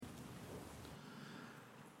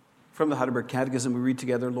From the Heidelberg Catechism, we read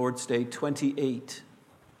together Lord's Day 28.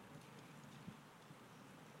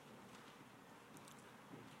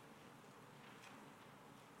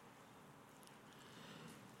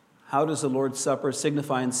 How does the Lord's Supper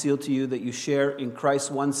signify and seal to you that you share in Christ's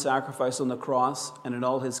one sacrifice on the cross and in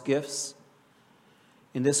all his gifts?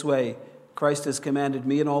 In this way, Christ has commanded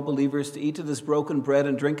me and all believers to eat of this broken bread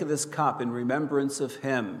and drink of this cup in remembrance of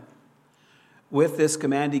him. With this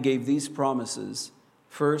command, he gave these promises.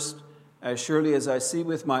 First, as surely as I see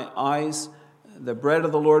with my eyes the bread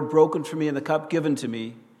of the Lord broken for me and the cup given to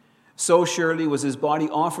me, so surely was his body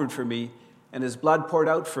offered for me and his blood poured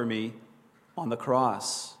out for me on the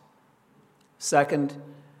cross. Second,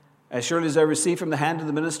 as surely as I receive from the hand of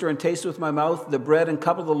the minister and taste with my mouth the bread and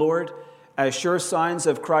cup of the Lord, as sure signs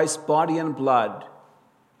of Christ's body and blood,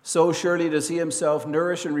 so surely does he himself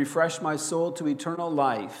nourish and refresh my soul to eternal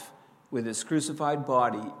life with his crucified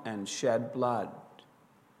body and shed blood.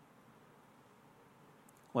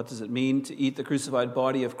 What does it mean to eat the crucified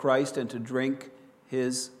body of Christ and to drink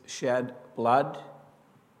his shed blood?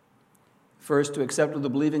 First, to accept with the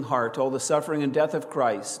believing heart all the suffering and death of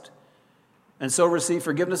Christ, and so receive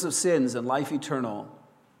forgiveness of sins and life eternal.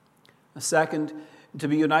 Second, to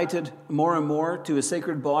be united more and more to his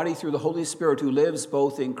sacred body through the Holy Spirit who lives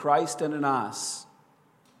both in Christ and in us.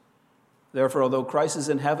 Therefore, although Christ is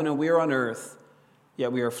in heaven and we are on earth,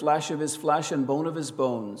 yet we are flesh of his flesh and bone of his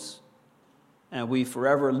bones, and we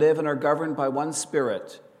forever live and are governed by one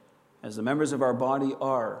Spirit, as the members of our body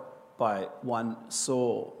are by one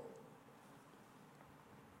soul.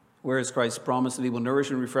 Where is Christ's promise that he will nourish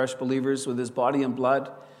and refresh believers with his body and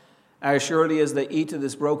blood, as surely as they eat of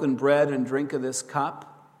this broken bread and drink of this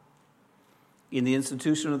cup? In the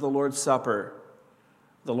institution of the Lord's Supper,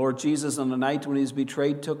 the Lord Jesus, on the night when he was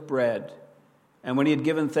betrayed, took bread, and when he had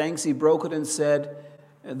given thanks, he broke it and said,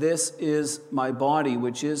 "This is my body,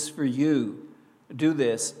 which is for you. Do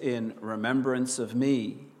this in remembrance of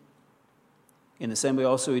me." In the same way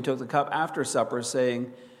also he took the cup after supper,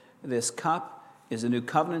 saying, "This cup is a new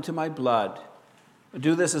covenant in my blood.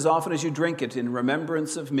 Do this as often as you drink it in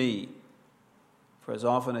remembrance of me. For as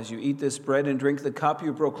often as you eat this bread and drink the cup,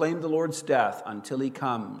 you proclaim the Lord's death until he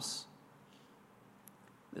comes."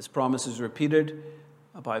 This promise is repeated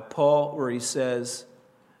by Paul, where he says,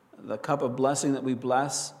 the cup of blessing that we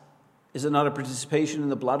bless, is it not a participation in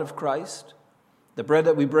the blood of Christ? The bread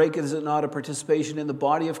that we break, is it not a participation in the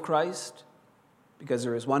body of Christ? Because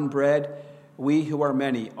there is one bread, we who are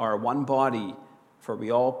many are one body, for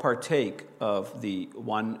we all partake of the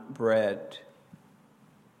one bread.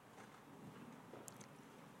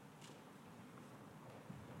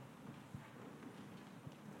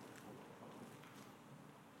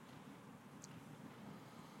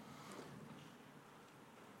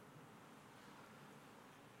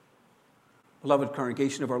 Beloved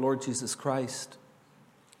congregation of our Lord Jesus Christ,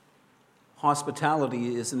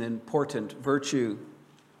 hospitality is an important virtue.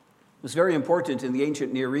 It was very important in the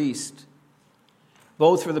ancient Near East.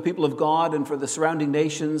 Both for the people of God and for the surrounding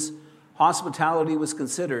nations, hospitality was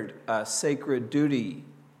considered a sacred duty.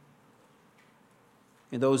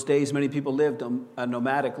 In those days, many people lived a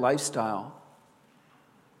nomadic lifestyle.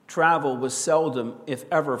 Travel was seldom, if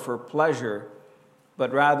ever, for pleasure,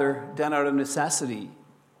 but rather done out of necessity.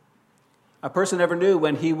 A person never knew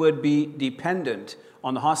when he would be dependent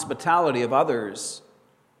on the hospitality of others.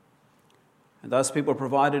 And thus people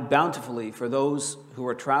provided bountifully for those who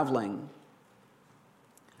were traveling.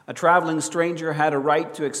 A traveling stranger had a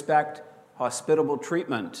right to expect hospitable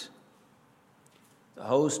treatment. The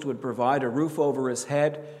host would provide a roof over his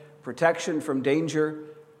head, protection from danger,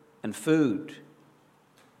 and food.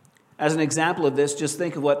 As an example of this, just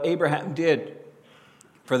think of what Abraham did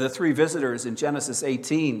for the 3 visitors in Genesis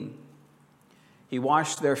 18. He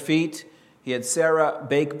washed their feet. He had Sarah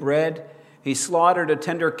bake bread. He slaughtered a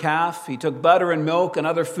tender calf. He took butter and milk and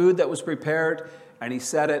other food that was prepared, and he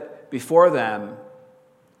set it before them.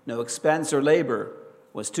 No expense or labor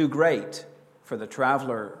was too great for the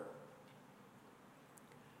traveler.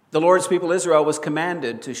 The Lord's people Israel was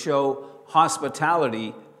commanded to show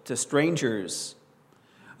hospitality to strangers.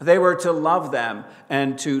 They were to love them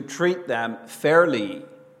and to treat them fairly.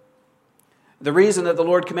 The reason that the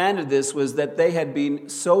Lord commanded this was that they had been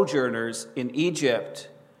sojourners in Egypt,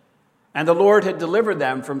 and the Lord had delivered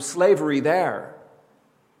them from slavery there.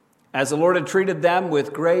 As the Lord had treated them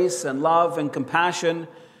with grace and love and compassion,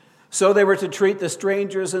 so they were to treat the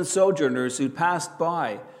strangers and sojourners who passed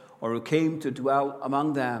by or who came to dwell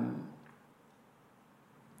among them.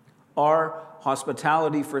 Our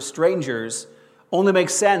hospitality for strangers only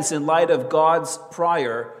makes sense in light of God's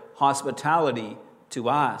prior hospitality to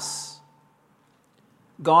us.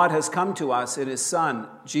 God has come to us in his Son,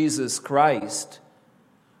 Jesus Christ,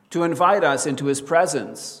 to invite us into his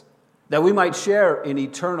presence, that we might share in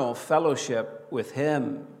eternal fellowship with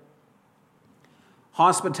him.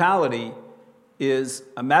 Hospitality is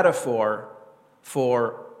a metaphor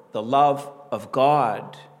for the love of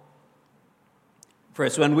God. For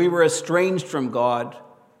it's when we were estranged from God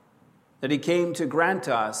that he came to grant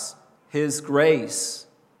us his grace.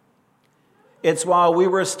 It's while we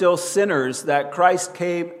were still sinners that Christ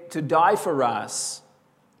came to die for us.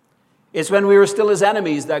 It's when we were still his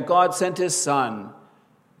enemies that God sent his Son,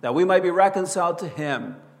 that we might be reconciled to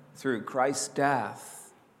him through Christ's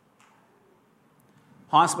death.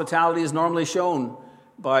 Hospitality is normally shown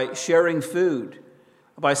by sharing food,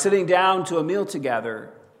 by sitting down to a meal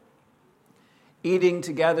together. Eating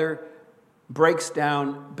together breaks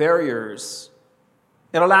down barriers.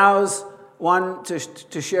 It allows one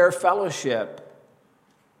to share fellowship.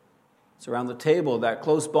 It's around the table that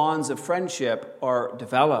close bonds of friendship are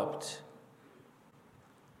developed.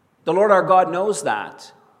 The Lord our God knows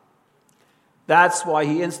that. That's why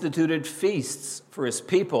he instituted feasts for his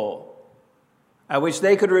people, at which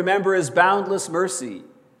they could remember his boundless mercy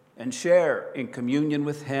and share in communion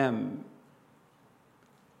with him.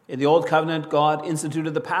 In the Old Covenant, God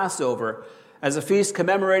instituted the Passover as a feast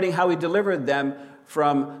commemorating how he delivered them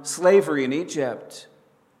from slavery in Egypt.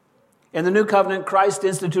 In the New Covenant, Christ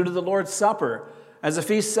instituted the Lord's Supper as a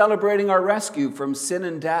feast celebrating our rescue from sin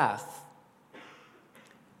and death.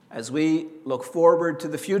 As we look forward to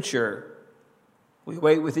the future, we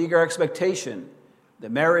wait with eager expectation the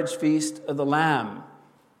marriage feast of the Lamb,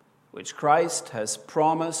 which Christ has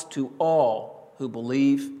promised to all who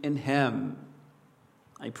believe in him.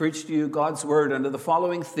 I preach to you God's word under the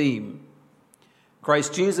following theme: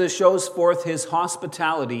 Christ Jesus shows forth his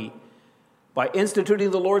hospitality by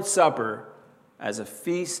instituting the Lord's Supper as a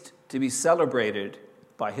feast to be celebrated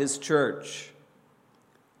by his church.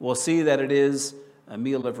 We'll see that it is a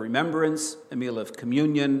meal of remembrance, a meal of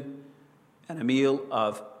communion, and a meal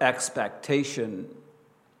of expectation.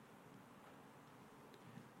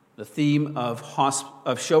 The theme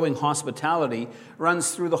of showing hospitality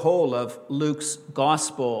runs through the whole of Luke's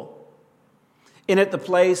gospel. In it, the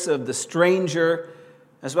place of the stranger,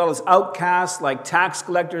 as well as outcasts like tax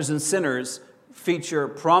collectors and sinners, feature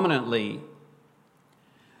prominently.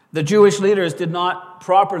 The Jewish leaders did not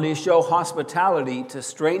properly show hospitality to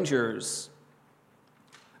strangers.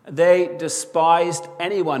 They despised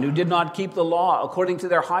anyone who did not keep the law according to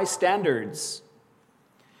their high standards.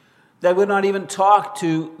 They would not even talk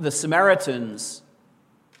to the Samaritans.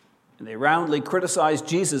 And they roundly criticized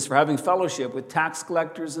Jesus for having fellowship with tax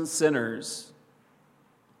collectors and sinners.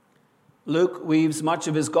 Luke weaves much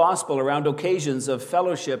of his gospel around occasions of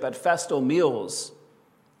fellowship at festal meals.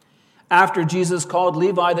 After Jesus called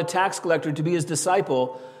Levi the tax collector to be his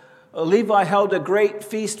disciple, Levi held a great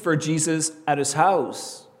feast for Jesus at his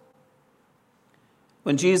house.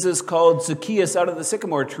 When Jesus called Zacchaeus out of the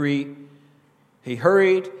sycamore tree, he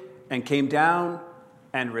hurried and came down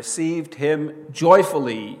and received him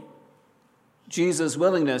joyfully. Jesus'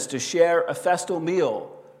 willingness to share a festal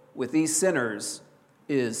meal with these sinners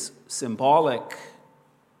is symbolic.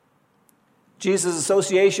 Jesus'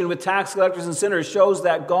 association with tax collectors and sinners shows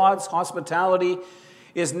that God's hospitality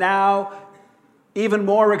is now even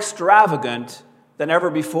more extravagant than ever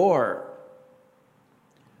before.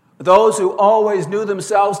 Those who always knew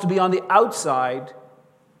themselves to be on the outside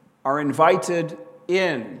are invited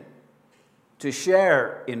in to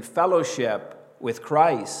share in fellowship with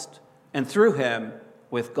Christ and through him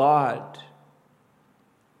with God.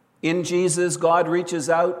 In Jesus, God reaches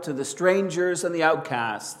out to the strangers and the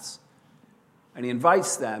outcasts, and he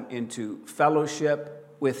invites them into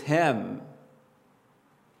fellowship with him.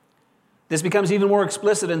 This becomes even more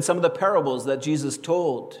explicit in some of the parables that Jesus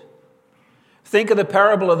told. Think of the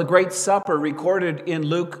parable of the Great Supper recorded in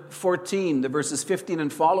Luke 14, the verses 15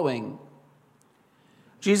 and following.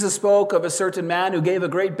 Jesus spoke of a certain man who gave a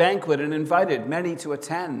great banquet and invited many to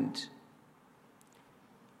attend.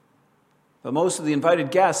 But most of the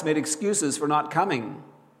invited guests made excuses for not coming.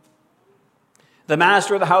 The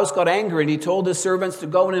master of the house got angry, and he told his servants to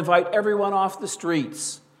go and invite everyone off the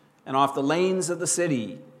streets and off the lanes of the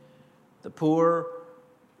city, the poor,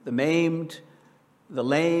 the maimed, the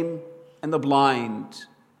lame, and the blind.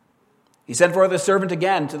 He sent forth a servant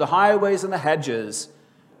again to the highways and the hedges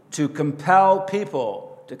to compel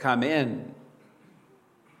people to come in.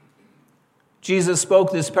 Jesus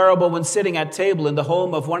spoke this parable when sitting at table in the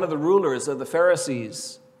home of one of the rulers of the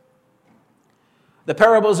Pharisees. The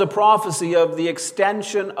parable is a prophecy of the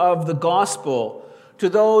extension of the gospel to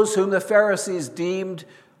those whom the Pharisees deemed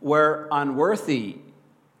were unworthy.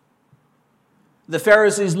 The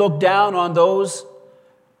Pharisees looked down on those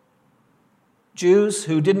Jews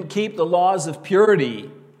who didn't keep the laws of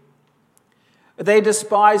purity. They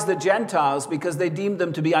despised the Gentiles because they deemed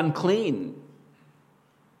them to be unclean.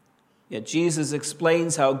 Yet Jesus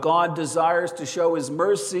explains how God desires to show his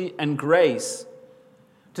mercy and grace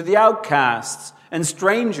to the outcasts and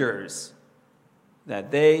strangers,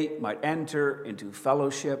 that they might enter into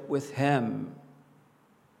fellowship with him.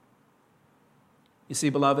 You see,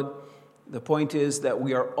 beloved, the point is that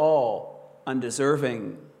we are all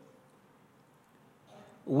undeserving.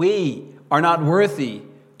 We are not worthy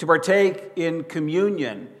to partake in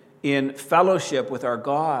communion, in fellowship with our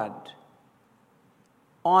God.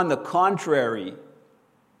 On the contrary,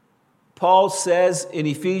 Paul says in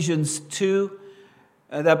Ephesians 2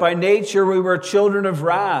 that by nature we were children of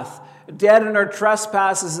wrath, dead in our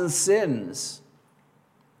trespasses and sins.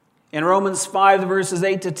 In Romans 5, verses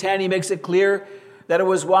 8 to 10, he makes it clear that it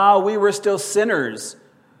was while we were still sinners,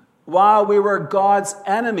 while we were God's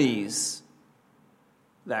enemies,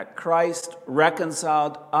 that Christ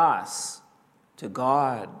reconciled us to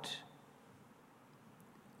God.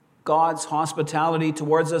 God's hospitality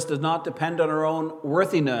towards us does not depend on our own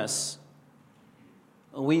worthiness.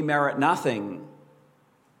 We merit nothing.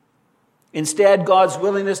 Instead, God's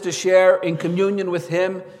willingness to share in communion with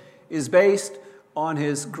him is based on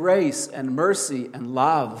his grace and mercy and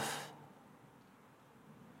love.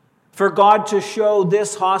 For God to show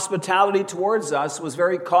this hospitality towards us was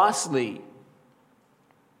very costly.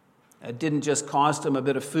 It didn't just cost him a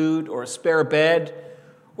bit of food or a spare bed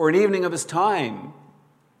or an evening of his time.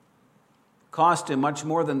 It cost him much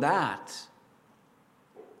more than that.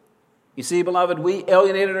 You see, beloved, we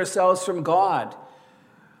alienated ourselves from God.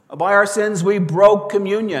 By our sins, we broke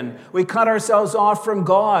communion. We cut ourselves off from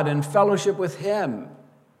God and fellowship with him.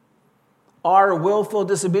 Our willful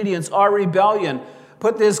disobedience, our rebellion,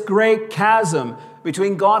 put this great chasm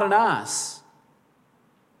between God and us.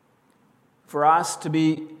 For us to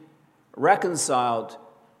be reconciled,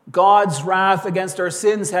 God's wrath against our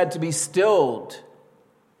sins had to be stilled.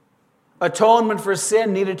 Atonement for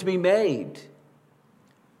sin needed to be made.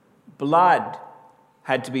 Blood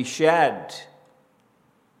had to be shed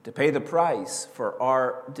to pay the price for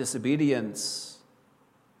our disobedience.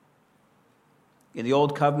 In the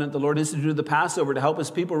Old Covenant, the Lord instituted the Passover to help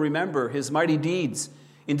his people remember his mighty deeds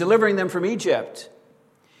in delivering them from Egypt.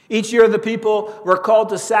 Each year, the people were called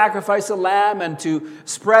to sacrifice a lamb and to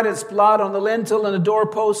spread its blood on the lintel and the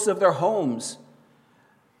doorposts of their homes,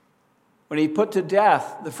 when he put to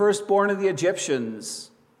death the firstborn of the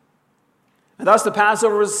Egyptians. And thus the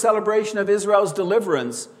Passover was a celebration of Israel's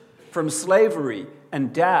deliverance from slavery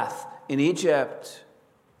and death in Egypt.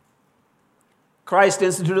 Christ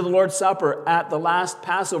instituted the Lord's Supper at the last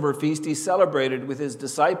Passover feast he celebrated with his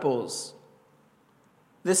disciples.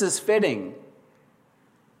 This is fitting,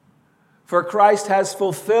 for Christ has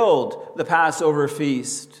fulfilled the Passover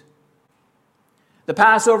feast. The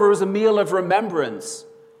Passover was a meal of remembrance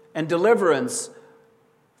and deliverance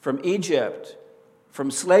from Egypt,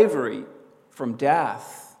 from slavery, from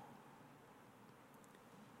death.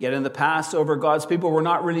 Yet in the Passover, God's people were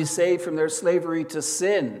not really saved from their slavery to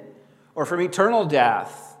sin or from eternal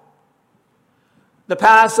death. The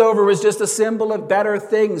Passover was just a symbol of better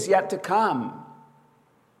things yet to come,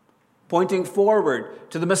 pointing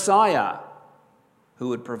forward to the Messiah who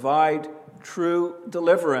would provide true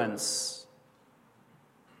deliverance.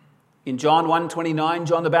 In John 1:29,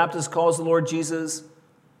 John the Baptist calls the Lord Jesus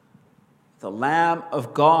the Lamb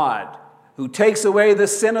of God who takes away the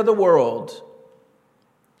sin of the world.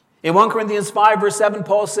 In 1 Corinthians 5, verse 7,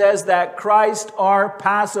 Paul says that Christ, our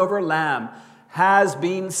Passover lamb, has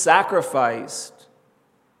been sacrificed.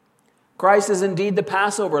 Christ is indeed the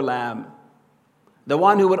Passover lamb, the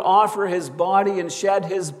one who would offer his body and shed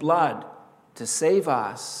his blood to save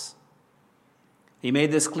us. He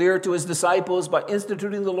made this clear to his disciples by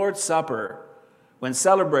instituting the Lord's Supper when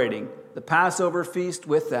celebrating the Passover feast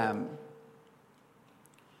with them.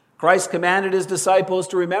 Christ commanded his disciples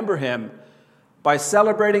to remember him by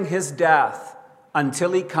celebrating his death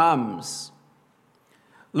until he comes.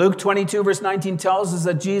 Luke 22, verse 19 tells us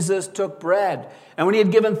that Jesus took bread, and when he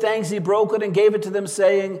had given thanks, he broke it and gave it to them,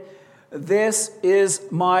 saying, "This is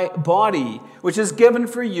my body, which is given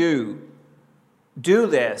for you. Do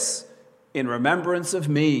this in remembrance of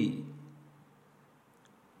me."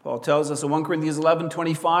 Paul tells us in 1 Corinthians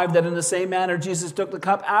 11:25 that in the same manner Jesus took the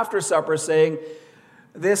cup after supper, saying,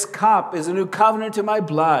 "This cup is a new covenant in my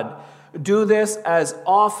blood. Do this as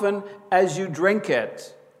often as you drink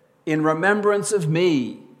it in remembrance of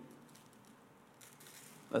me."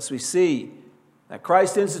 Thus we see that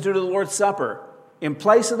Christ instituted the Lord's Supper in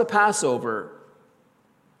place of the Passover.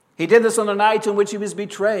 He did this on the night in which he was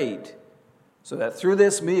betrayed, so that through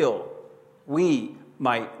this meal we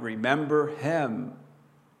might remember him.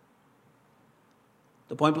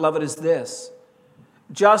 The point, beloved, is this.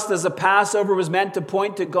 Just as the Passover was meant to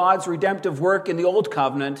point to God's redemptive work in the Old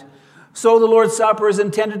Covenant, so the Lord's Supper is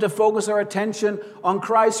intended to focus our attention on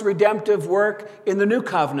Christ's redemptive work in the New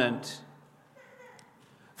Covenant.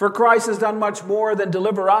 For Christ has done much more than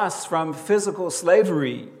deliver us from physical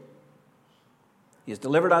slavery. He has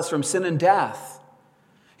delivered us from sin and death.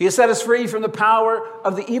 He has set us free from the power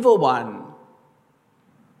of the evil one.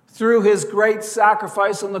 Through his great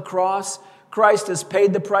sacrifice on the cross, Christ has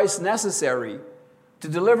paid the price necessary to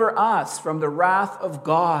deliver us from the wrath of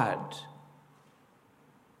God.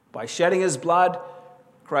 By shedding his blood,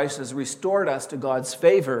 Christ has restored us to God's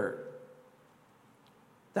favor.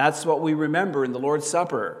 That's what we remember in the Lord's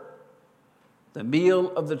Supper, the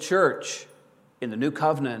meal of the church in the New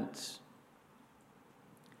Covenant.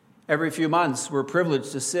 Every few months, we're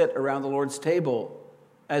privileged to sit around the Lord's table,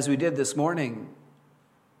 as we did this morning.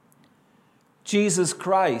 Jesus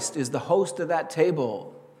Christ is the host of that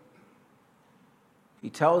table. He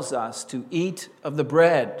tells us to eat of the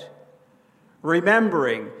bread,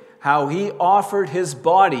 remembering how he offered his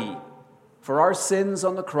body for our sins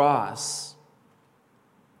on the cross.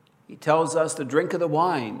 He tells us to drink of the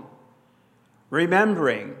wine,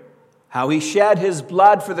 remembering how he shed his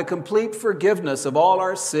blood for the complete forgiveness of all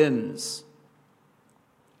our sins.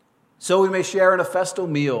 So we may share in a festal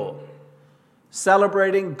meal,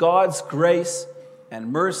 celebrating God's grace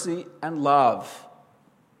and mercy and love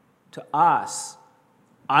to us,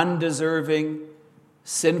 undeserving,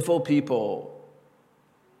 sinful people,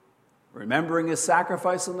 remembering his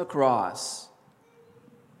sacrifice on the cross,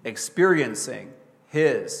 experiencing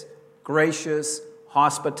his gracious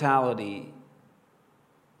hospitality.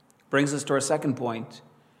 Brings us to our second point,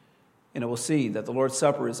 and we'll see that the Lord's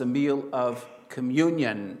Supper is a meal of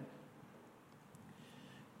communion.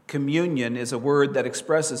 Communion is a word that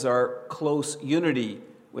expresses our close unity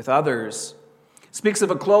with others. It speaks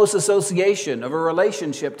of a close association, of a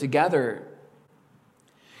relationship together.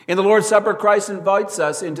 In the Lord's Supper, Christ invites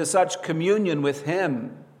us into such communion with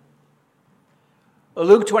him.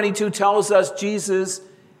 Luke 22 tells us Jesus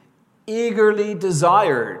eagerly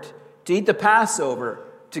desired to eat the Passover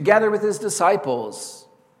together with his disciples,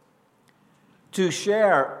 to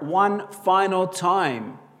share one final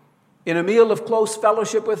time in a meal of close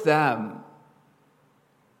fellowship with them.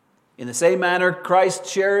 In the same manner, Christ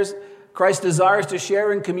desires to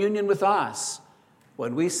share in communion with us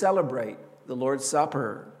when we celebrate the Lord's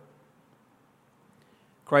Supper.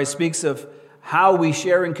 Christ speaks of how we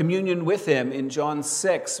share in communion with him in John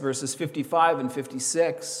 6, verses 55 and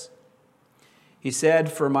 56. He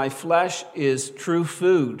said, "For my flesh is true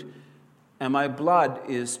food, and my blood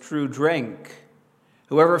is true drink.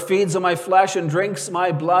 Whoever feeds on my flesh and drinks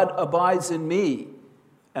my blood abides in me,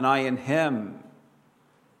 and I in him."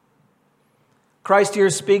 Christ here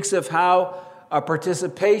speaks of how a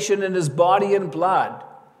participation in his body and blood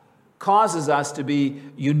causes us to be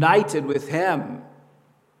united with him.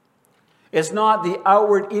 It's not the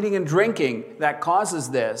outward eating and drinking that causes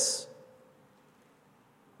this.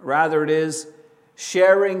 Rather, it is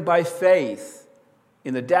sharing by faith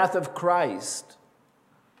in the death of Christ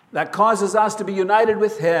that causes us to be united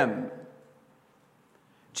with him.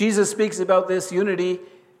 Jesus speaks about this unity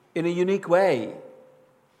in a unique way.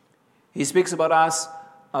 He speaks about us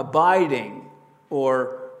abiding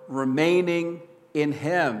or remaining in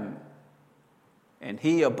him, and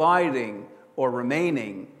he abiding or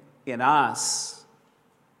remaining in us.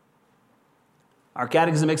 Our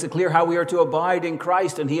catechism makes it clear how we are to abide in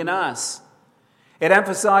Christ and he in us. It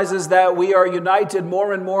emphasizes that we are united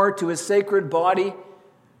more and more to his sacred body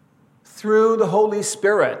through the Holy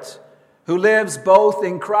Spirit, who lives both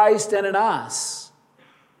in Christ and in us.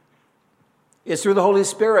 It's through the Holy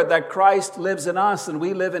Spirit that Christ lives in us and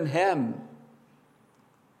we live in him.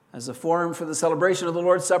 As the form for the celebration of the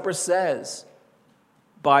Lord's Supper says,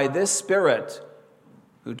 "By this Spirit,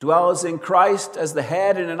 who dwells in Christ as the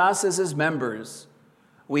head and in us as his members,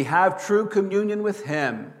 we have true communion with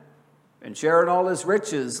him and share in all his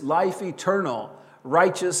riches, life eternal,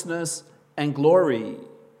 righteousness, and glory."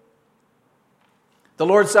 The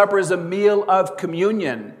Lord's Supper is a meal of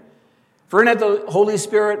communion. For in it, the Holy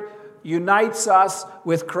Spirit unites us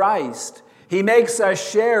with Christ. He makes us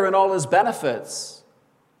share in all his benefits.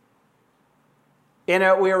 In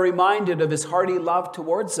it, we are reminded of his hearty love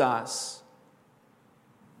towards us.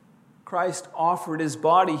 Christ offered his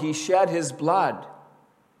body, he shed his blood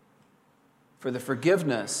for the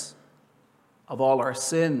forgiveness of all our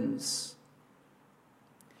sins.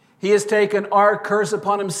 He has taken our curse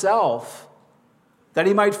upon himself that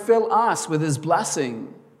he might fill us with his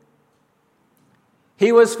blessing.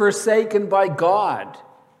 He was forsaken by God,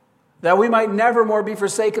 that we might never more be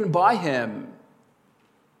forsaken by him.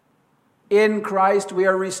 In Christ we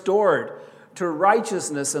are restored to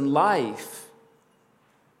righteousness and life.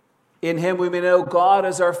 In him we may know God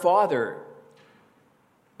as our Father,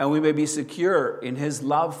 and we may be secure in his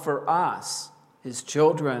love for us, his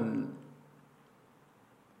children.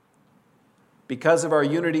 Because of our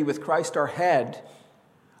unity with Christ our head,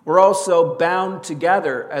 we're also bound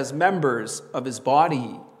together as members of his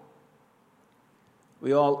body.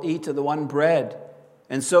 We all eat of the one bread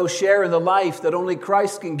and so share in the life that only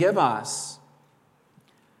Christ can give us.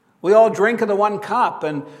 We all drink of the one cup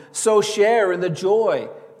and so share in the joy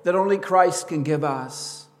that only Christ can give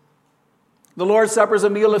us. The Lord's Supper is a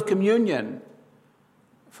meal of communion,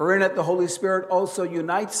 for in it the Holy Spirit also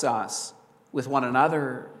unites us with one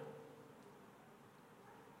another.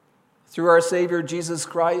 Through our Savior Jesus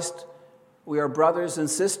Christ, we are brothers and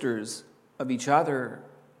sisters of each other.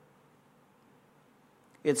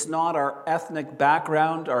 It's not our ethnic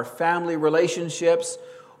background, our family relationships,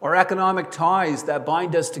 or economic ties that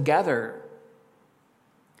bind us together.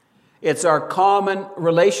 It's our common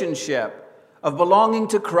relationship of belonging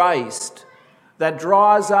to Christ that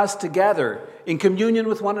draws us together in communion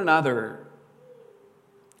with one another.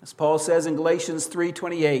 As Paul says in Galatians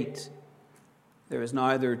 3:28, there is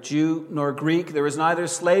neither Jew nor Greek, there is neither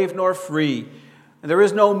slave nor free, and there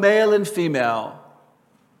is no male and female,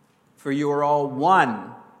 for you are all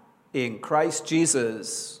one in Christ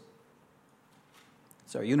Jesus.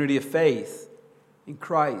 It's our unity of faith in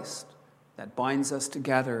Christ that binds us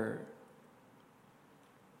together.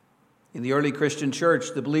 In the early Christian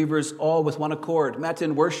church, the believers all with one accord met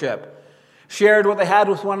in worship, shared what they had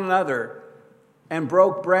with one another, and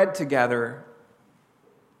broke bread together.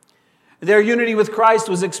 Their unity with Christ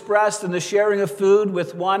was expressed in the sharing of food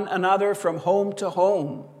with one another from home to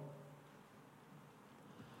home.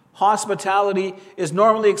 Hospitality is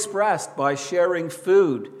normally expressed by sharing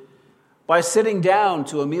food, by sitting down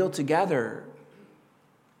to a meal together.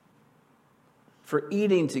 For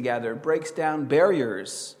eating together breaks down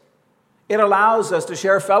barriers. It allows us to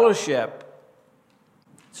share fellowship.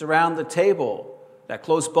 It's around the table that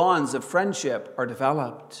close bonds of friendship are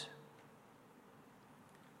developed.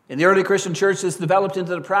 In the early Christian church, this developed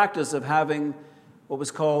into the practice of having what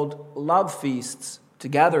was called love feasts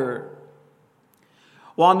together.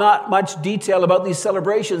 While not much detail about these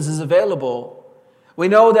celebrations is available, we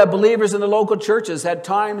know that believers in the local churches had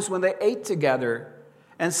times when they ate together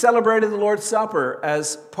and celebrated the Lord's Supper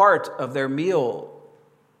as part of their meal.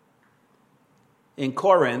 In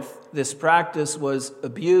Corinth, this practice was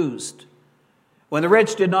abused when the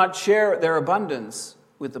rich did not share their abundance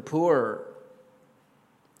with the poor.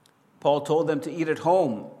 Paul told them to eat at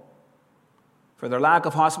home, for their lack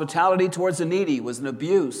of hospitality towards the needy was an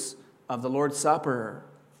abuse of the Lord's Supper.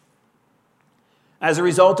 As a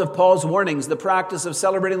result of Paul's warnings, the practice of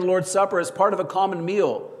celebrating the Lord's Supper as part of a common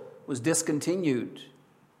meal was discontinued.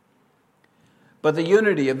 But the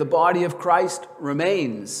unity of the body of Christ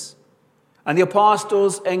remains, and the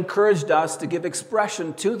apostles encouraged us to give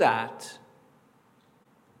expression to that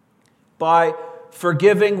by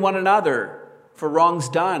forgiving one another for wrongs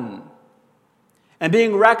done and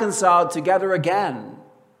being reconciled together again,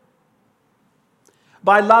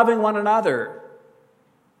 by loving one another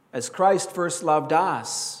as Christ first loved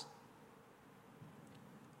us,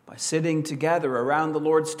 by sitting together around the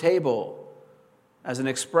Lord's table as an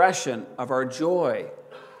expression of our joy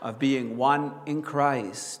of being one in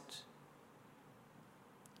Christ.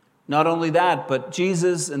 Not only that, but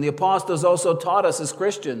Jesus and the apostles also taught us as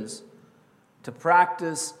Christians to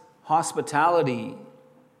practice hospitality.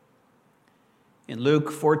 In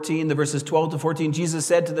Luke 14, the verses 12 to 14, Jesus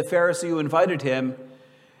said to the Pharisee who invited him,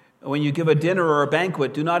 "When you give a dinner or a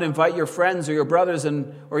banquet, do not invite your friends or your brothers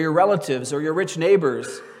or your relatives or your rich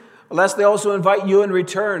neighbors, lest they also invite you in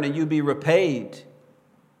return and you be repaid.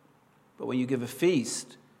 But when you give a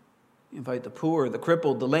feast, invite the poor, the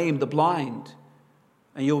crippled, the lame, the blind,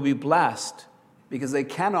 and you will be blessed because they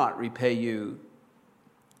cannot repay you.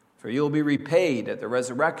 For you will be repaid at the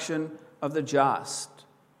resurrection of the just."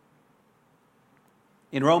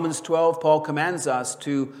 In Romans 12, Paul commands us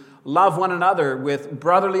to love one another with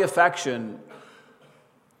brotherly affection,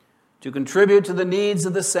 to contribute to the needs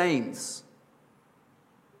of the saints,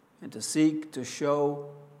 and to seek to show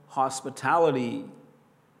hospitality.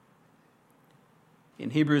 In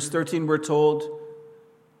Hebrews 13, we're told,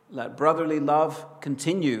 "Let brotherly love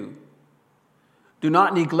continue. Do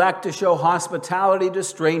not neglect to show hospitality to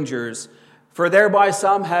strangers, for thereby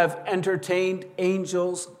some have entertained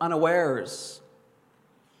angels unawares."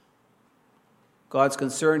 God's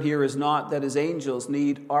concern here is not that his angels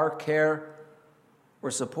need our care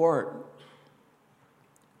or support.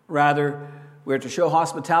 Rather, we are to show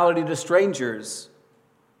hospitality to strangers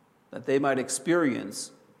that they might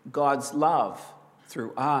experience God's love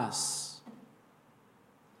through us.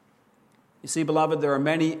 You see, beloved, there are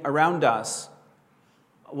many around us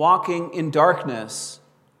walking in darkness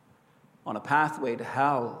on a pathway to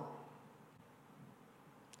hell.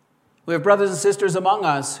 We have brothers and sisters among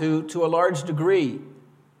us who, to a large degree,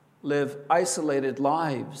 live isolated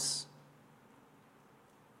lives.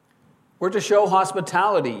 We're to show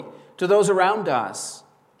hospitality to those around us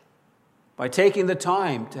by taking the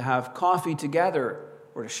time to have coffee together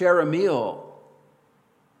or to share a meal.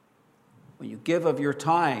 When you give of your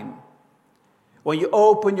time, when you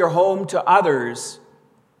open your home to others,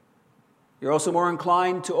 you're also more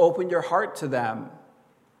inclined to open your heart to them.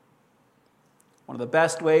 One of the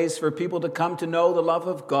best ways for people to come to know the love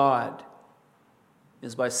of God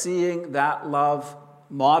is by seeing that love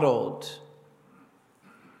modeled.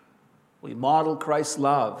 We model Christ's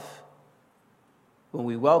love when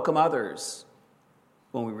we welcome others,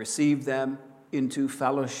 when we receive them into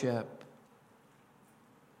fellowship.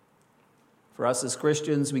 For us as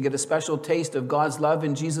Christians, we get a special taste of God's love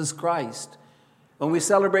in Jesus Christ when we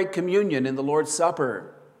celebrate communion in the Lord's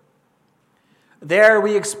Supper. There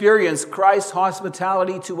we experience Christ's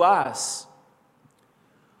hospitality to us.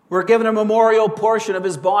 We're given a memorial portion of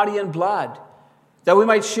his body and blood that we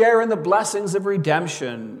might share in the blessings of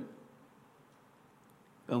redemption.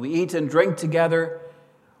 When we eat and drink together,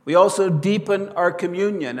 we also deepen our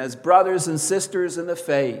communion as brothers and sisters in the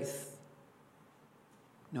faith.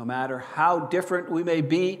 No matter how different we may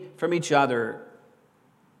be from each other,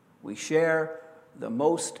 we share the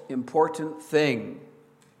most important thing: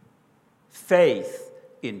 faith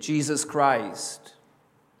in Jesus Christ.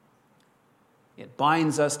 It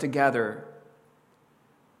binds us together.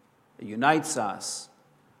 It unites us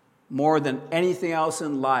more than anything else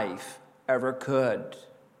in life ever could.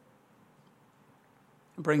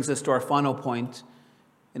 It brings us to our final point,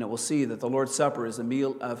 and it will see that the Lord's Supper is a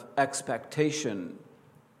meal of expectation.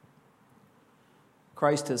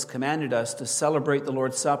 Christ has commanded us to celebrate the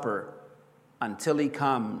Lord's Supper until he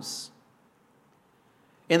comes.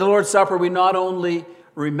 In the Lord's Supper, we not only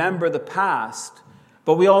remember the past,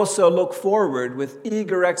 but we also look forward with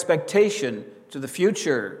eager expectation to the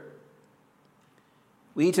future.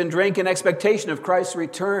 We eat and drink in expectation of Christ's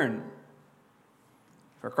return.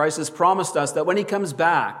 For Christ has promised us that when he comes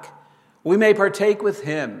back, we may partake with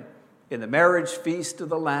him in the marriage feast of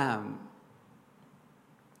the Lamb.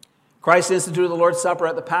 Christ instituted the Lord's Supper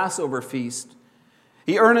at the Passover feast.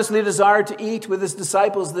 He earnestly desired to eat with his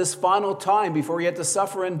disciples this final time before he had to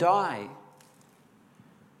suffer and die.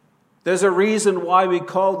 There's a reason why we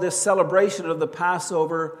call this celebration of the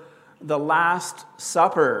Passover the Last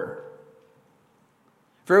Supper.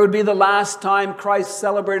 For it would be the last time Christ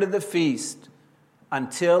celebrated the feast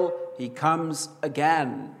until he comes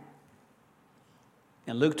again.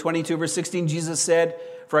 In Luke 22, verse 16, Jesus said,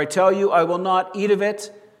 "For I tell you, I will not eat of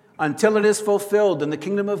it until it is fulfilled in the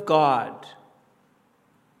kingdom of God."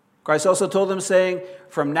 Christ also told them, saying,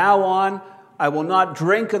 "From now on, I will not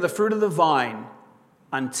drink of the fruit of the vine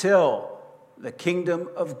until the kingdom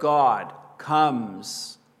of God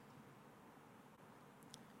comes."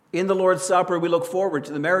 In the Lord's Supper, we look forward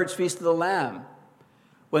to the marriage feast of the Lamb,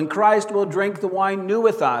 when Christ will drink the wine new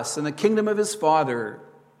with us in the kingdom of his Father.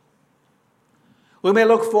 We may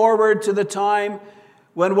look forward to the time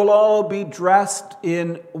when we'll all be dressed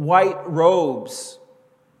in white robes,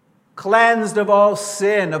 cleansed of all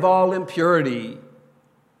sin, of all impurity.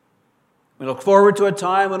 We look forward to a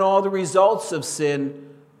time when all the results of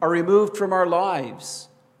sin are removed from our lives,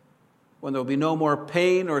 when there will be no more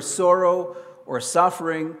pain or sorrow or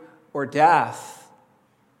suffering or death.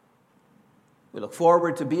 We look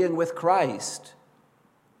forward to being with Christ,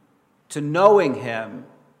 to knowing him,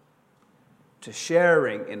 to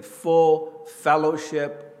sharing in full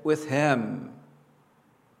fellowship with him.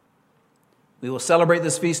 We will celebrate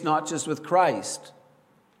this feast not just with Christ,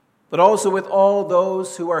 but also with all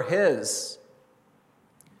those who are his,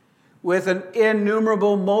 with an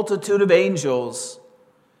innumerable multitude of angels,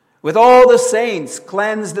 with all the saints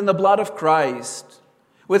cleansed in the blood of Christ,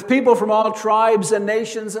 with people from all tribes and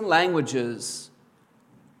nations and languages,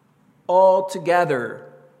 all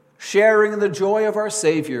together sharing in the joy of our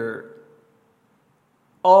Savior,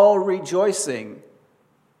 all rejoicing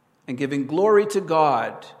and giving glory to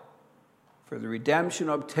God for the redemption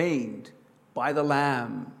obtained by the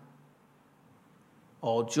Lamb,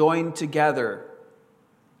 all joined together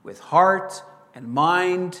with heart and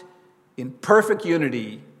mind in perfect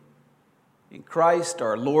unity in Christ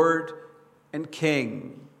our Lord and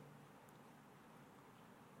King.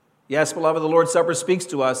 Yes, beloved, the Lord's Supper speaks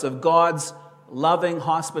to us of God's loving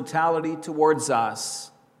hospitality towards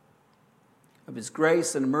us, of his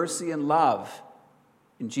grace and mercy and love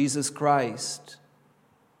in Jesus Christ,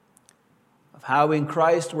 of how in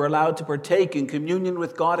Christ we're allowed to partake in communion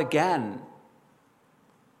with God again.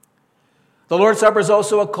 The Lord's Supper is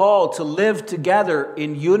also a call to live together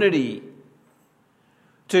in unity,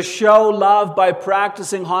 to show love by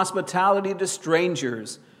practicing hospitality to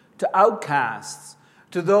strangers, to outcasts,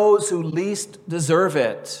 to those who least deserve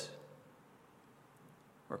it.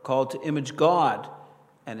 We're called to image God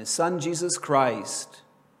and his Son, Jesus Christ,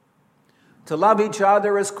 to love each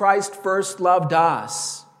other as Christ first loved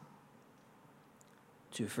us,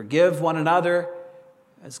 to forgive one another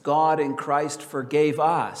as God in Christ forgave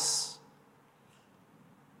us,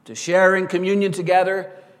 to share in communion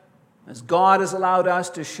together as God has allowed us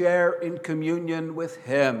to share in communion with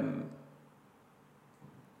him.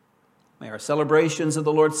 May our celebrations of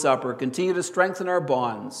the Lord's Supper continue to strengthen our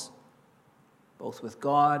bonds, both with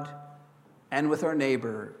God and with our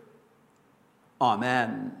neighbor.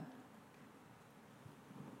 Amen.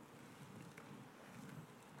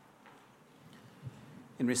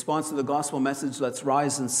 In response to the gospel message, let's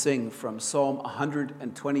rise and sing from Psalm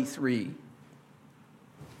 123.